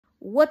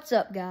What's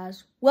up,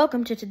 guys?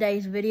 Welcome to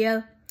today's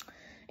video.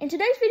 And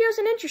today's video is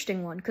an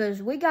interesting one because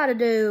we got to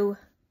do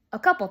a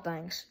couple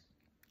things.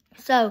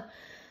 So,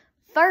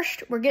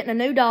 first, we're getting a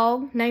new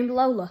dog named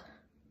Lola.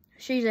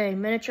 She's a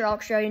miniature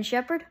Australian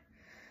Shepherd.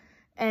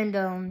 And,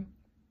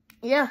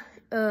 I've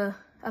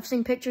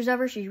seen pictures of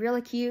her. She's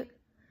really cute.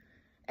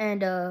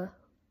 And,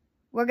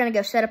 we're going to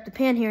go set up the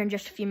pen here in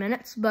just a few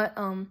minutes. But,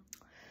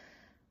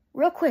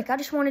 real quick, I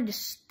just wanted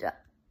to...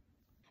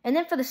 And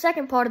then for the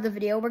second part of the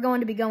video, we're going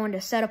to be going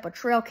to set up a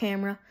trail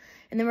camera,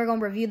 and then we're going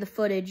to review the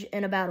footage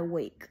in about a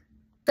week.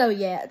 So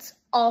yeah, it's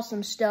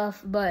awesome stuff,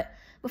 but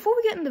before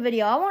we get into the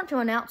video, I want to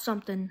announce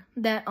something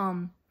that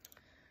will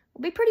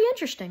be pretty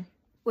interesting.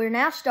 We're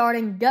now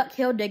starting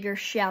Duckhill Digger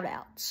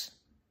shoutouts.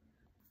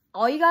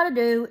 All you got to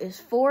do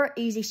is 4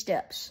 easy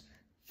steps.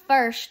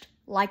 First,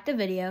 like the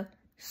video.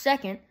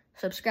 Second,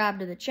 subscribe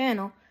to the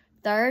channel.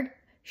 Third,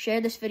 share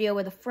this video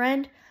with a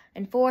friend.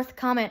 And fourth,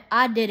 comment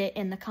 "I did it"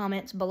 in the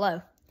comments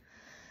below.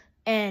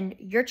 And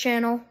your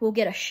channel will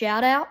get a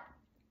shout out.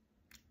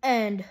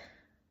 And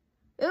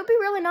it would be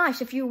really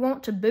nice if you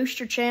want to boost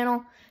your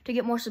channel to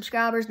get more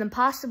subscribers, then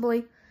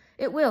possibly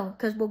it will,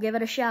 because we'll give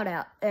it a shout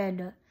out.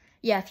 And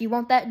yeah, if you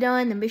want that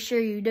done, then be sure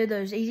you do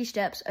those easy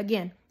steps.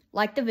 Again,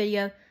 like the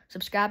video,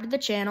 subscribe to the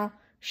channel,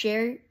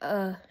 share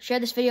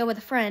this video with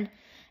a friend,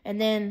 and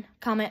then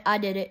comment "I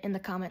did it" in the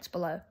comments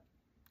below.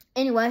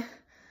 Anyway,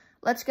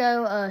 let's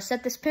go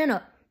set this pen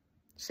up.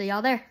 See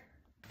y'all there.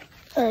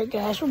 Alright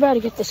guys, we're about to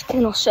get this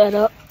kennel set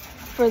up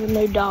for the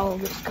new dog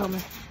that's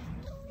coming.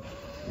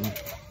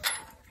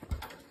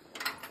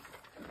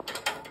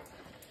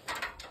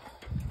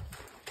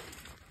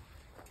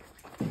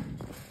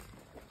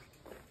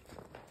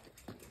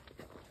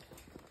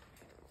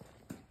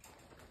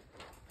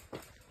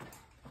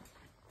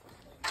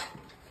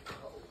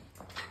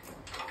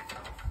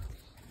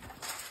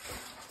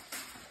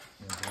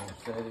 You're going to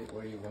set it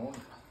where you want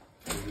it.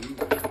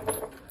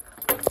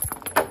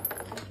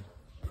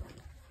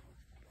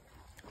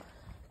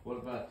 What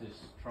about this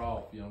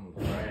trough? You want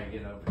to drag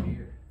it over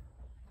here?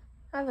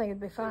 I think it'd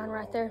be fine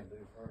right there.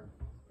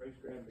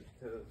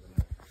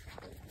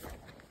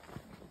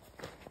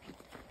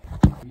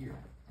 Here.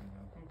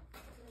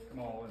 Come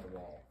all in the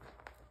wall.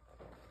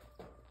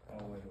 All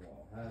the way to the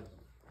wall.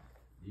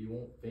 Do you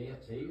want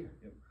fence here?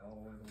 Yep, all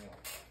the way to the wall.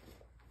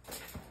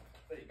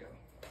 There you go.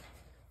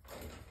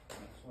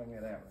 Swing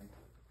it out, right?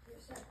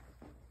 Yes, sir.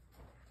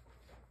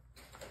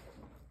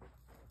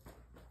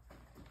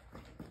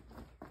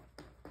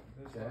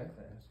 Just Okay. like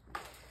that.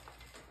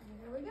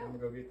 There we I'm go. gonna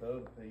go get the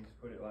other piece,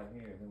 put it like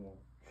here, and then we'll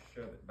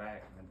shove it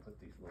back and then put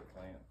these little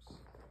clamps.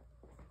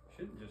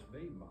 Shouldn't just be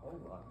my whole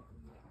lot.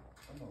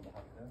 I'm gonna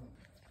lock it down.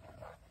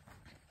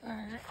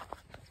 Alright.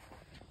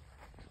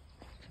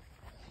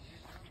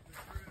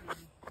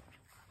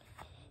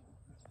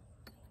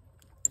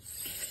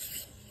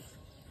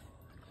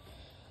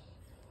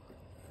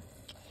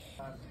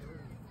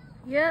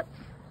 Yep.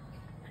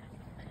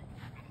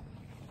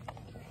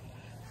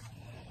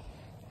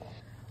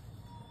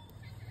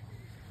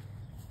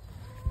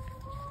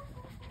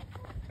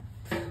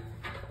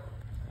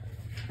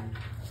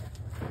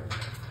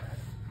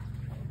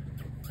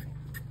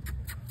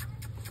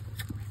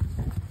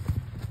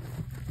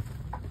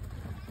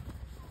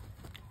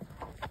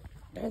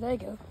 There they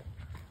go.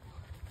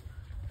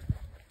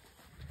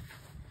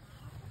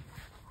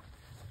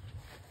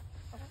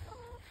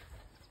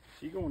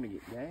 She going to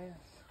get gas?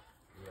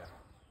 Yeah.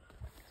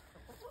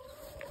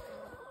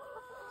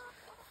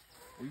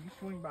 Will you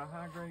swing by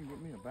High Grade and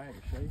get me a bag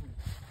of shavings?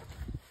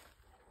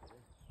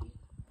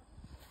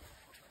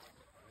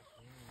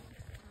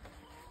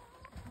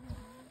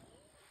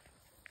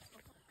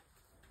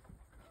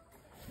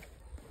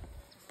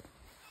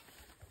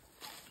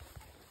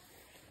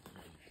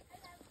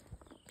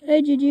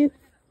 Hey, Juju.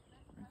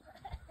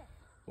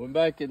 We're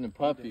back in the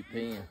puppy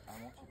pen. I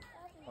want you to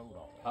hold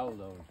on.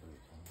 Hold on to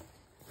it.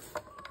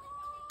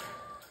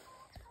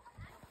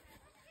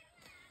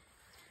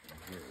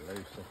 Get it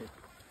loose.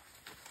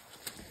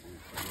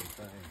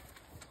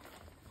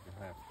 You'll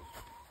have to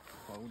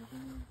fold it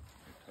in.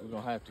 We're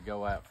going to have to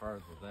go out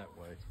further that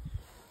way.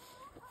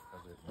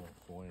 Because it won't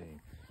swing.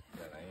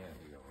 That ant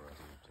here right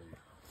here too.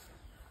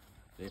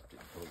 Lift it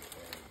and pull it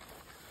forward.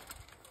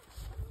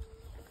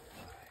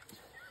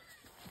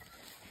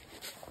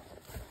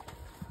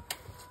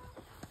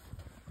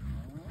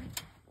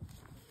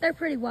 They're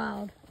pretty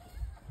wild.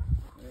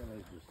 Yeah,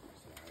 they just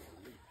excited.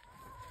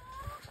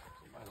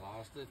 Somebody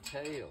lost their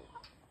tail.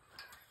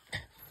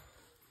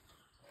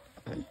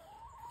 Turn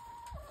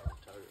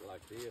it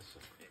like this.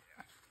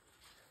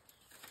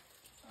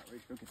 All right,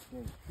 Reese, go get the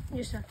game.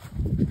 Yes, sir.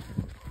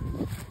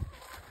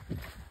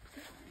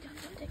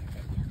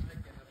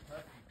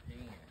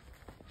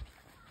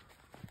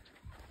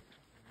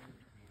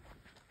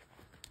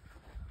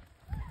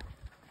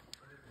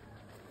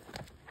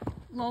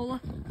 Lola.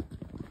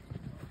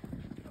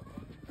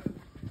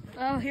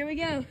 Oh, here we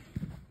go.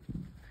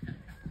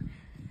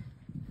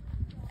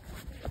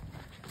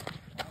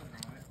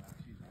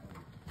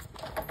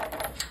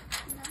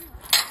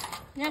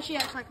 Now she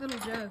acts like little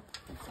Joe.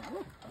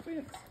 Oh,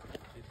 fence.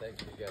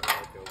 think you got to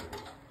look over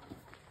this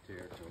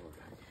territory,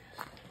 I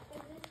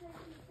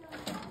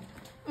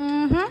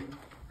guess.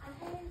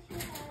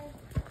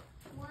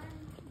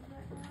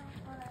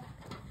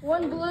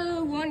 One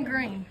blue, one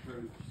green.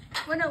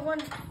 Well, no,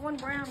 one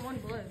brown, one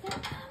blue.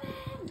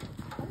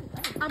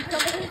 I'm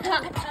coming.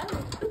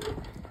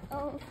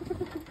 Oh,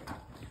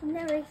 I've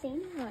never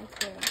seen her like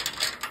this.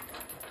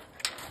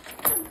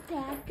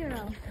 Bad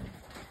girl.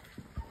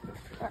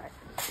 All right.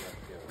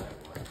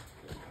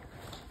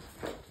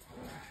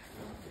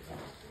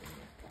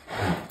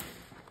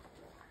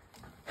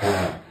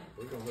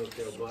 We're going to hook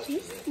your butt to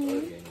She's this cute.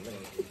 plug in a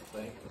minute. What you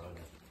think,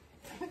 Roger?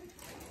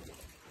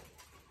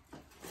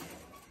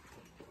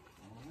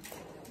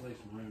 Leave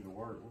some room to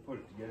work. We'll put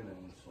it together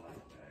and slide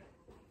it back.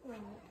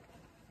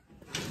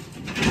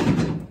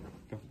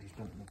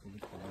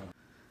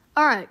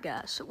 All right,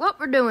 guys. So what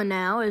we're doing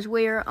now is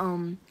we're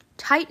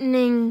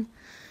tightening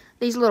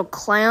these little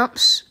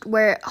clamps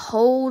where it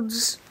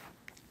holds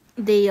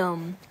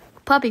the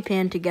puppy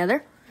pen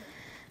together.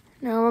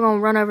 Now we're gonna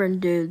run over and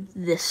do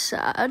this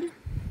side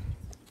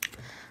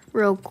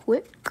real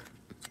quick,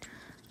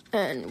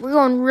 and we're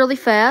going really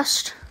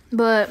fast.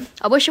 But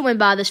I wish it went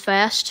by this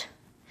fast.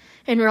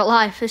 In real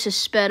life, this is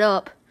sped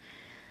up.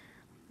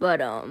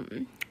 But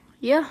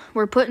yeah,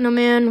 we're putting them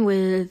in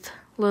with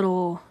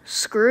little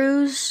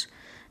screws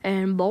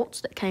and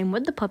bolts that came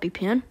with the puppy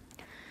pen.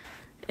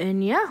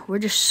 And yeah, we're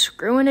just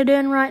screwing it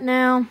in right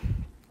now.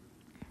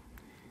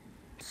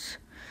 Let's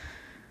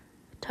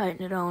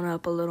tighten it on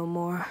up a little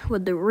more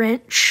with the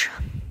wrench.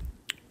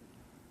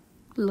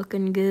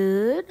 Looking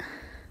good.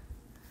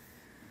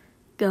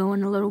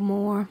 Going a little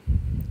more.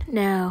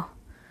 Now,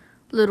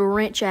 little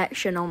wrench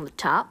action on the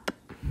top.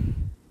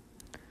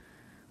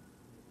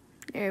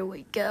 There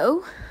we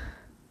go.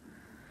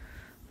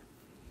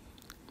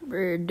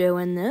 We're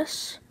doing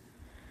this.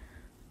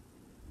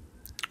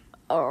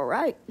 All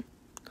right.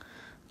 A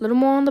little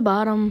more on the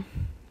bottom.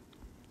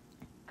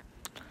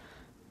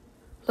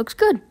 Looks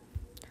good.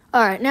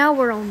 All right, now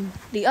we're on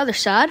the other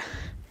side.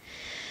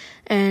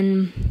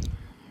 And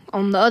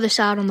on the other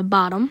side on the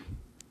bottom.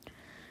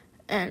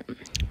 And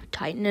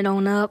tighten it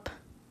on up.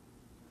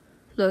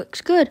 Looks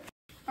good.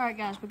 All right,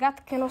 guys, we got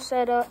the kennel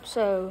set up,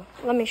 so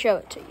let me show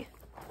it to you.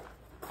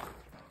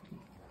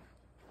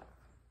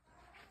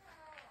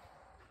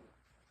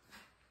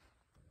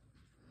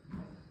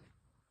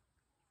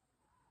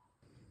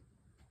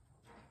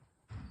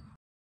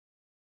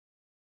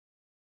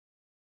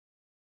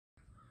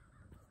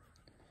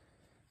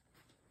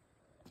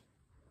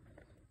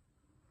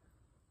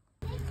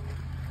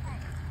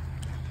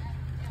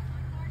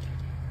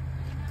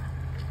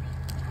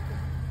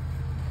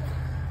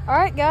 All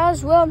right,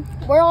 guys, well,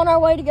 we're on our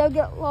way to go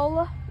get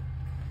Lola.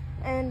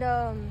 And,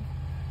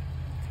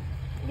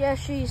 yeah,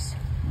 she's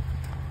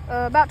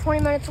about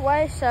 20 minutes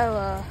away,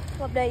 so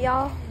we'll update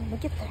y'all when we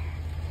get there.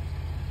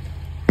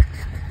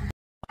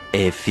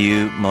 A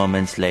few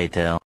moments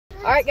later.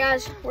 All right,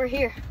 guys, we're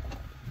here.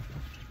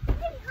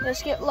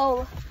 Let's get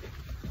Lola.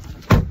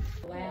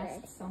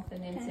 Last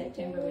something in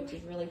September, which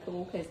is really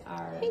cool because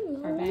our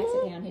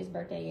Basset Hound, his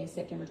birthday is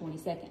September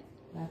 22nd.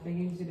 Like they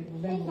usually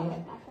remember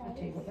it. I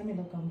tell you what, let me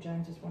look on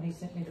James's when he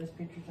sent me those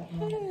pictures that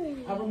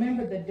morning. I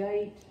remember the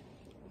date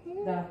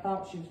that I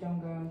thought she was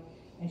gonna go,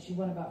 and she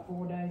went about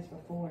 4 days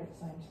before it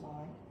seems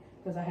like,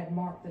 because I had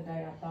marked the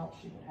day I thought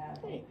she would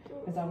have it,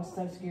 because I was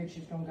so scared she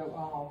was gonna go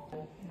off,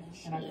 and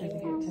I couldn't get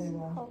to them.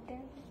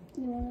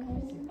 You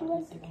want to do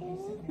it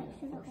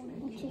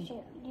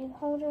together? You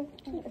hold her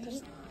and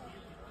just.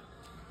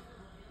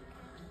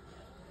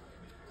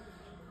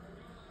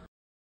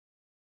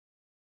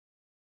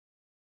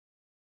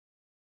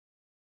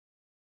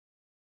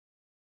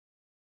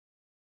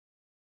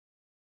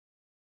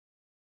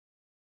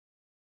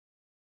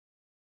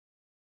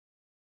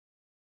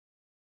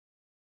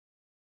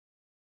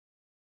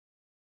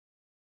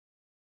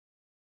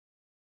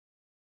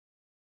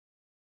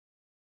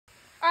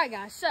 All right,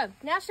 guys, so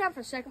now it's time for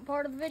the second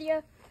part of the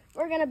video.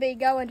 We're going to be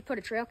going to put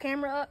a trail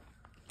camera up.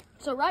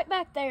 So right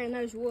back there in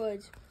those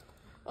woods,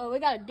 we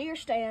got a deer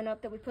stand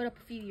up that we put up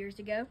a few years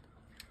ago.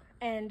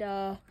 And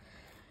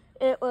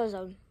it was,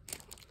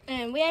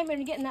 and we ain't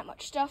been getting that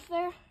much stuff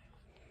there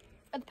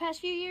the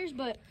past few years,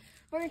 but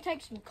we're going to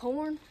take some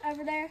corn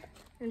over there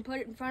and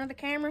put it in front of the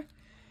camera.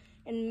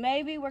 And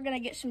maybe we're going to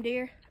get some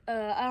deer.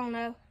 I don't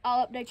know.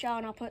 I'll update y'all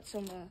and I'll put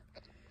some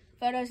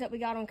photos that we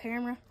got on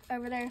camera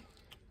over there.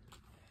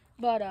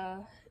 But,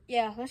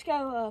 yeah, let's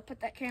go put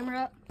that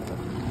camera up.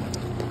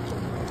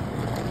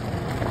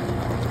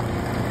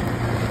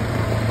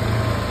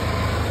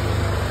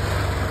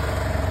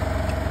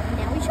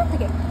 Now we shut the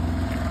gate.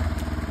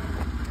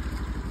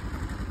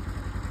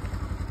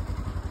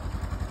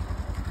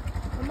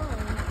 Come on.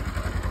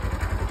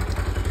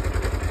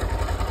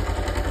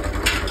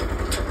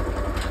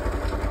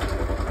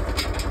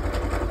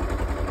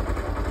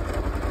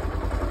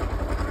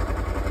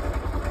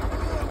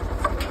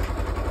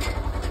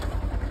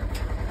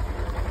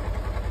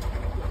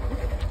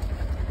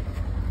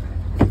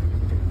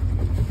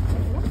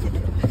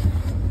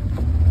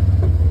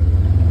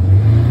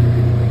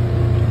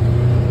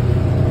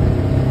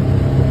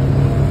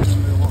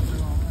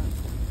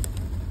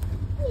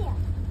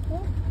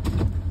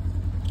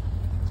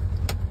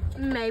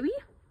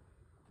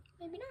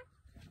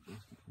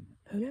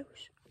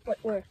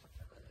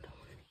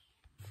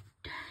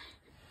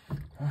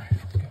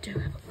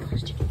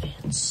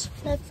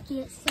 Let's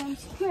get some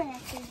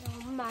scratches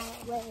on my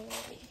legs.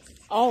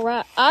 All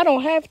right, I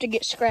don't have to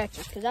get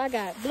scratches because I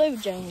got blue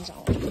jeans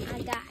on.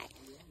 I got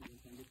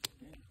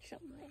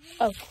something.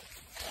 Oh.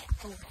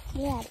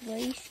 Yeah,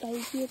 Reese, so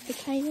get the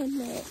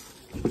can up.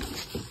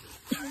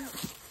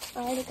 I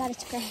already got a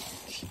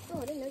scratch.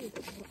 Oh, I didn't know you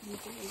could do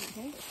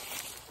that.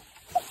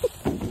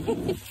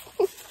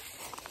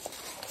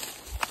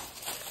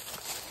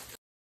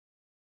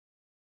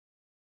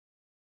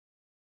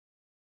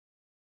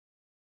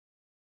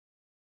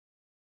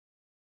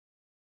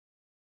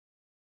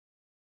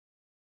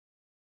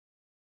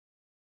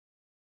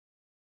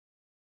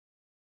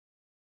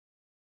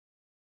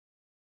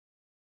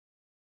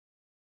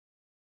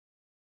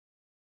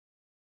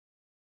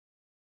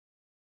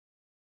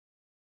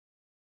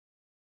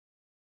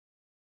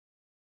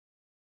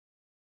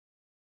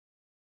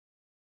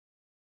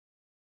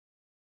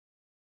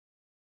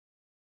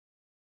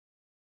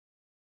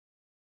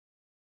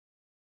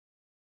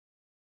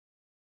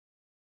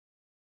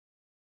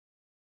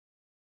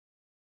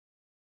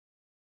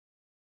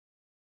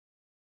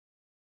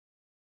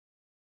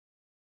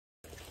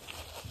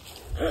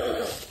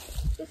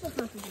 This is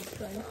not a good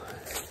thing.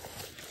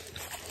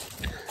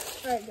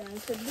 Alright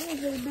guys, so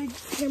there's a big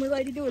camera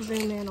lady. Do a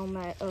zoom in on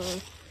that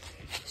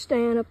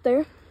stand up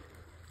there.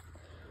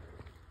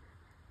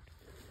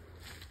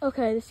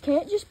 Okay, this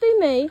can't just be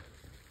me.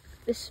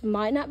 This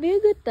might not be a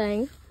good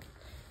thing,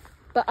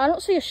 but I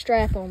don't see a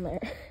strap on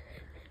there.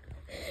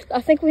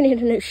 I think we need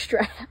a new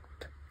strap.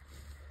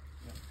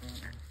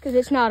 Because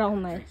it's not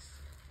on there.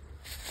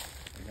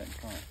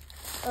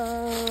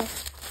 Yeah.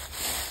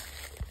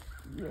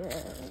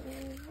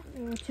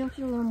 Tilt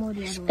it a little more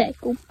the other way.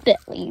 Speckled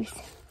bellies.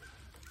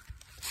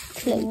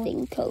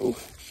 Clothing Co.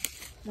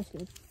 That's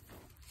good.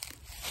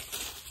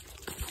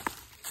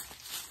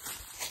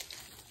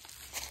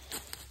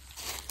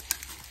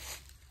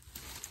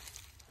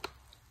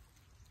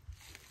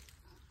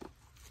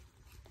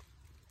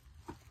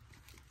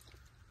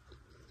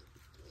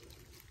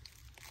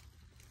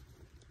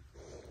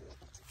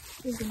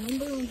 Is the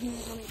number on here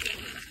how many times?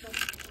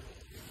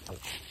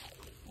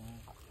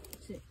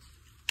 6.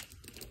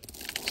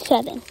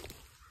 7,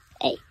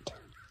 8.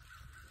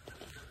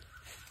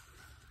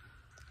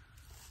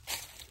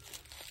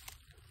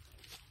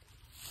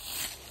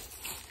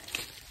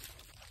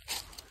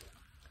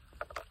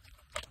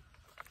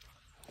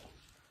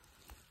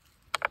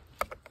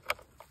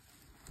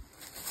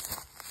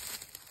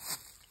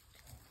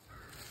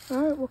 All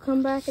right, we'll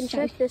come back and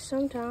check this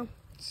sometime.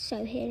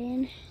 So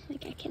hidden,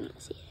 like I cannot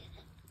see it.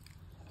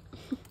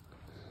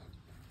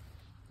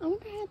 I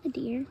wonder how the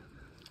deer,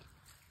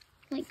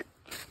 like,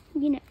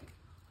 you know,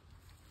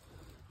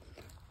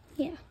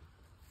 yeah.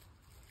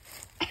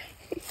 I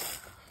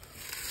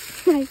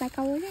was like,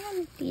 I wonder how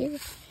the deer,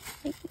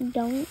 like,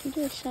 don't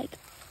just, like,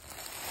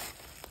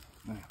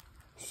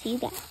 see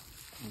that.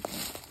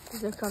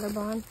 Is it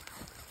colorblind?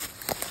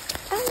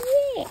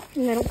 Oh, yeah.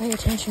 And they don't pay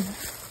attention.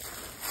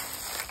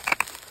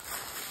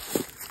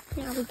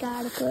 Now we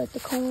gotta put the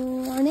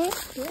corn on it.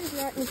 Where's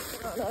right in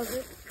front of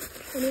it?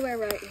 Anywhere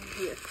right in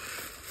here.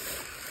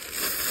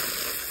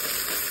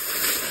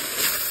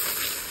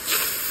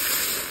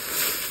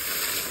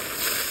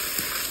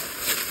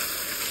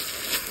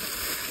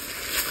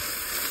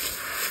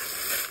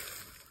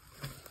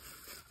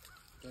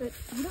 But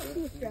you don't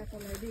see a strap on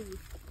there, do you?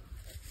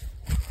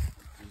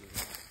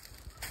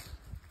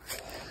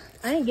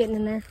 I ain't getting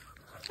in there.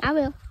 I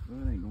will.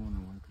 Well, it ain't going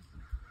nowhere.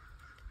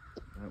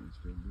 That one's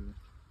still good.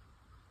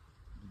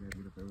 You gotta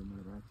get up there with my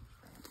rifle.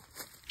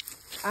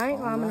 I ain't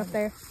climbing up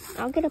there.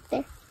 I'll get up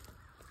there.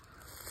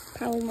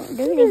 Probably won't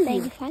do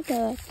anything if I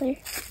go up there.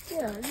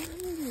 Yeah.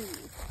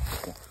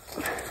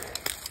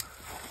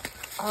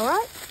 All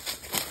right.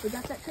 We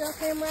got that trail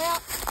camera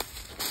out.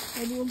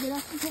 Maybe we'll get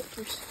out some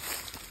pictures.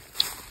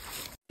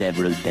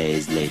 Several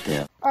days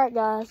later. All right,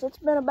 guys. It's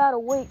been about a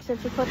week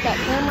since we put that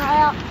camera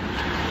out.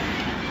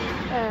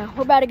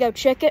 We're about to go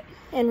check it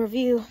and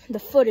review the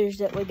footage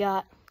that we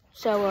got.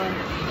 So,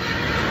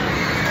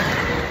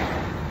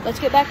 let's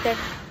get back there.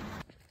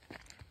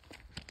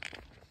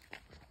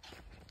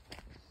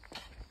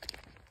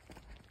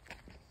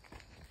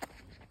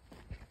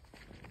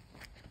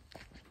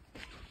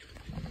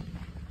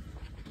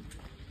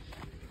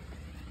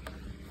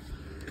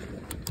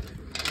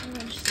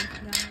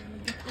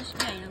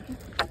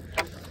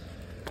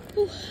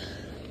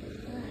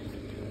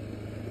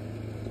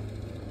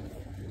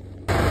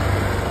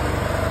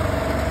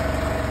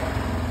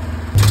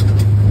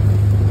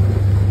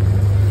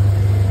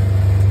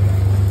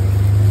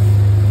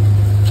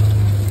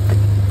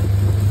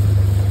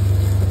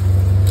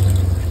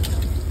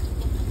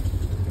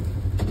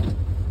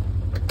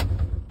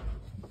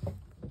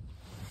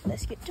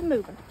 Let's get to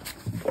moving.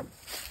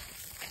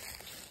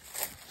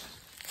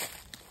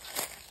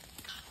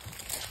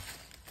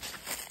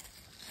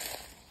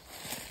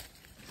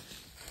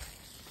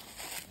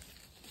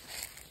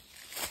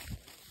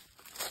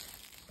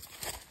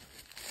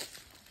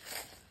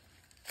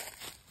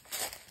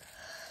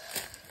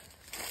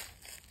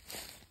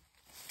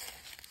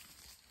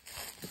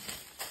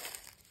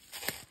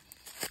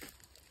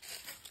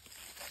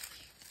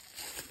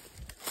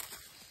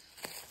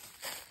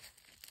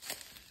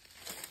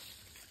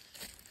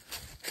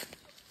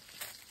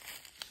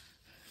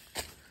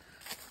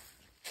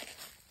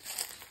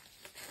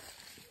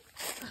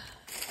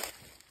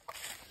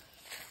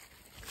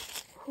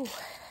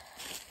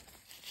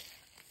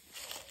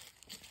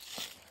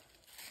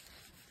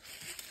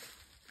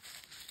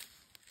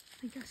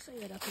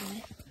 see it up in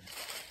there.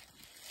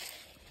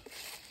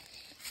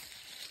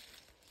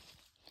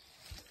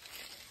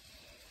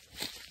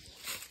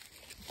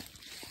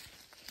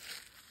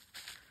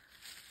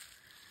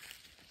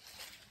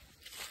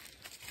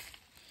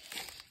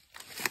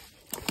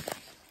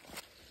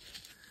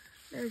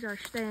 There's our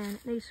stand.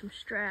 It needs some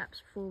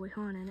straps before we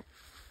hunt in it.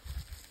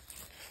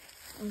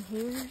 And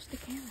here's the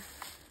camera.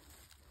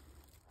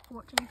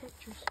 14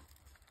 pictures.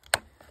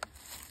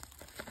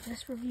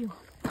 Let's review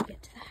them.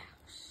 Get to the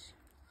house.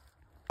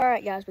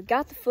 Alright guys, we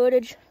got the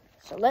footage.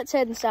 So let's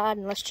head inside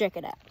and let's check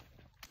it out.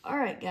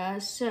 Alright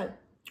guys, so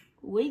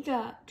we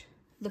got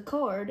the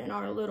card in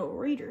our little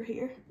reader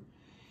here.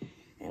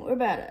 And we're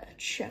about to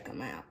check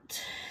them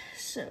out.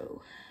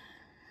 So,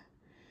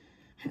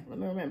 let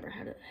me remember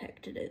how the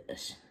heck to do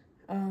this.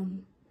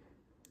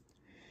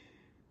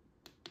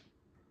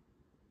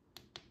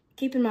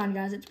 Keep in mind,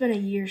 guys, it's been a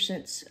year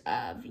since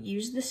I've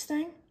used this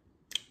thing.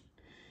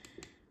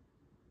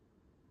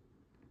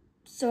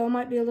 So I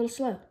might be a little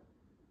slow.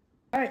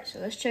 Alright, so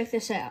let's check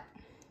this out.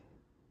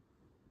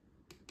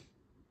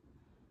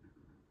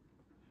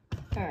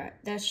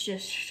 Alright, that's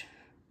just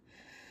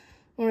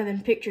one of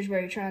them pictures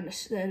where you're trying to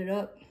set it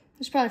up.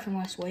 It's probably from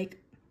last week.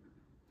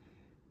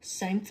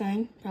 Same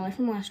thing, probably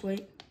from last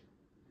week.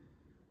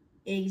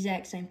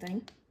 Exact same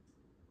thing.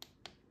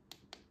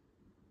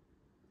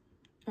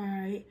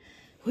 Alright,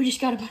 we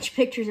just got a bunch of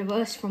pictures of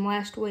us from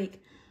last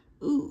week.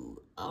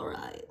 Ooh,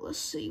 alright, let's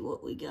see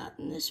what we got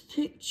in this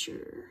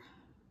picture.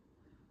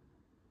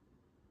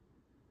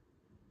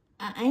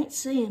 I ain't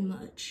seeing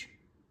much.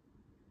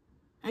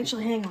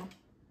 Actually, hang on.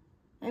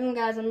 Hang on,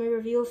 guys, let me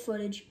review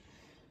footage.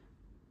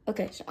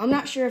 Okay, so I'm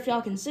not sure if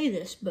y'all can see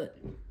this, but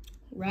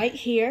right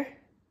here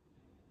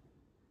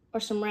are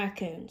some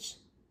raccoons.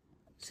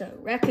 So,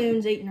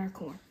 raccoons eating our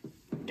corn.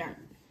 Darn it.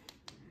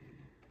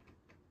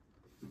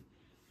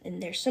 And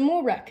there's some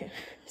more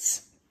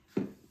raccoons.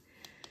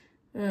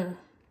 Hang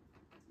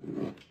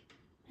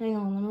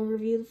on, let me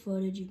review the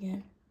footage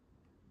again.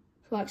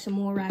 It's like some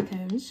more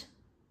raccoons.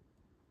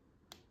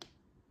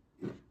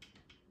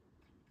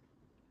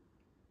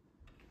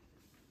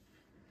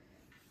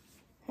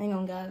 Hang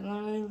on, guys.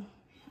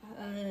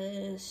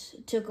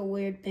 Took a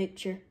weird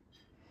picture.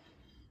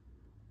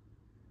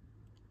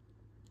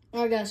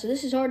 Alright, guys, so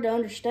this is hard to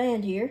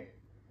understand here.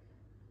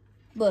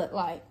 But,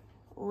 like,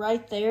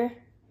 right there,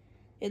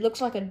 it looks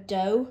like a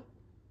doe.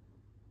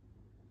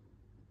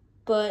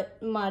 But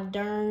the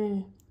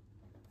darn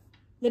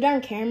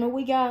camera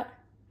we got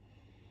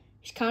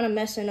is kind of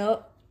messing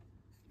up.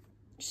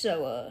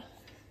 So,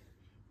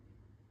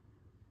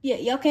 yeah,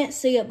 y'all can't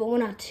see it, but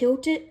when I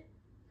tilt it,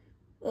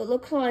 it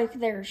looks like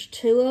there's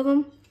two of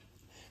them.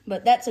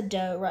 But that's a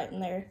doe right in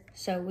there.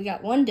 So we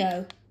got one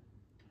doe.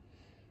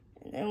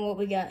 And then what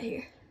we got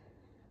here.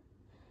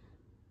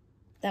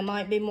 That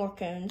might be more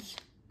coons.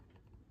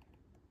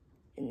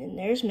 And then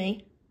there's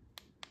me.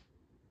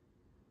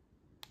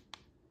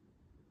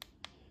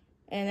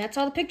 And that's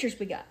all the pictures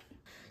we got.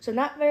 So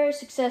not very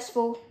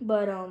successful,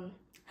 but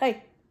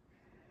hey.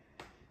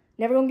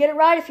 Never gonna get it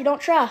right if you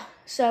don't try.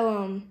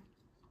 So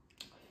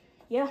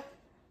yeah.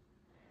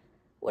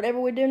 Whatever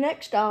we do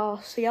next,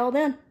 I'll see y'all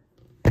then.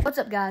 What's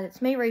up, guys?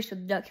 It's me, Reese,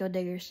 with the Duckhill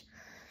Diggers.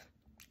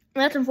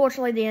 That's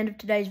unfortunately the end of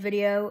today's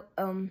video.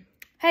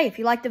 Hey, if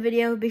you liked the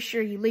video, be sure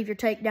you leave your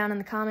take down in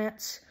the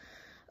comments.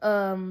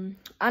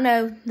 I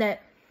know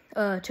that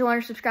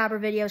 200 subscriber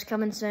video is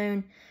coming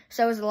soon.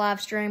 So is the live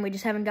stream. We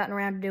just haven't gotten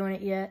around to doing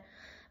it yet.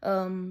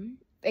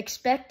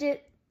 Expect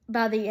it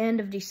by the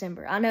end of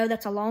December. I know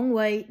that's a long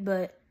wait,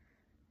 but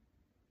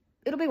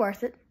it'll be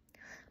worth it.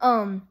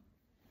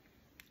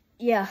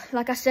 Yeah,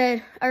 like I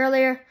said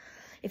earlier,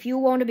 if you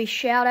want to be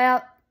shout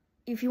out,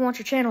 if you want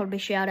your channel to be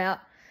shout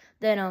out,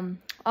 then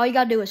all you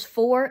gotta do is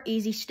 4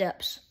 easy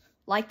steps.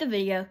 Like the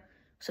video,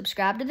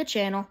 subscribe to the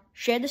channel,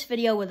 share this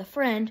video with a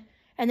friend,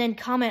 and then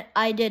comment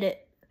 "I did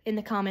it" in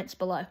the comments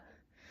below.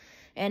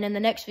 And in the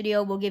next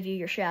video, we'll give you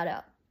your shout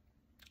out.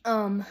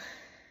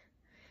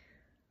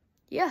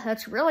 Yeah,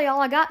 that's really all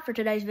I got for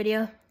today's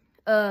video.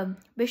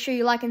 Be sure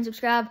you like and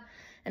subscribe,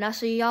 and I'll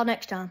see y'all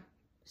next time.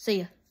 See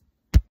ya.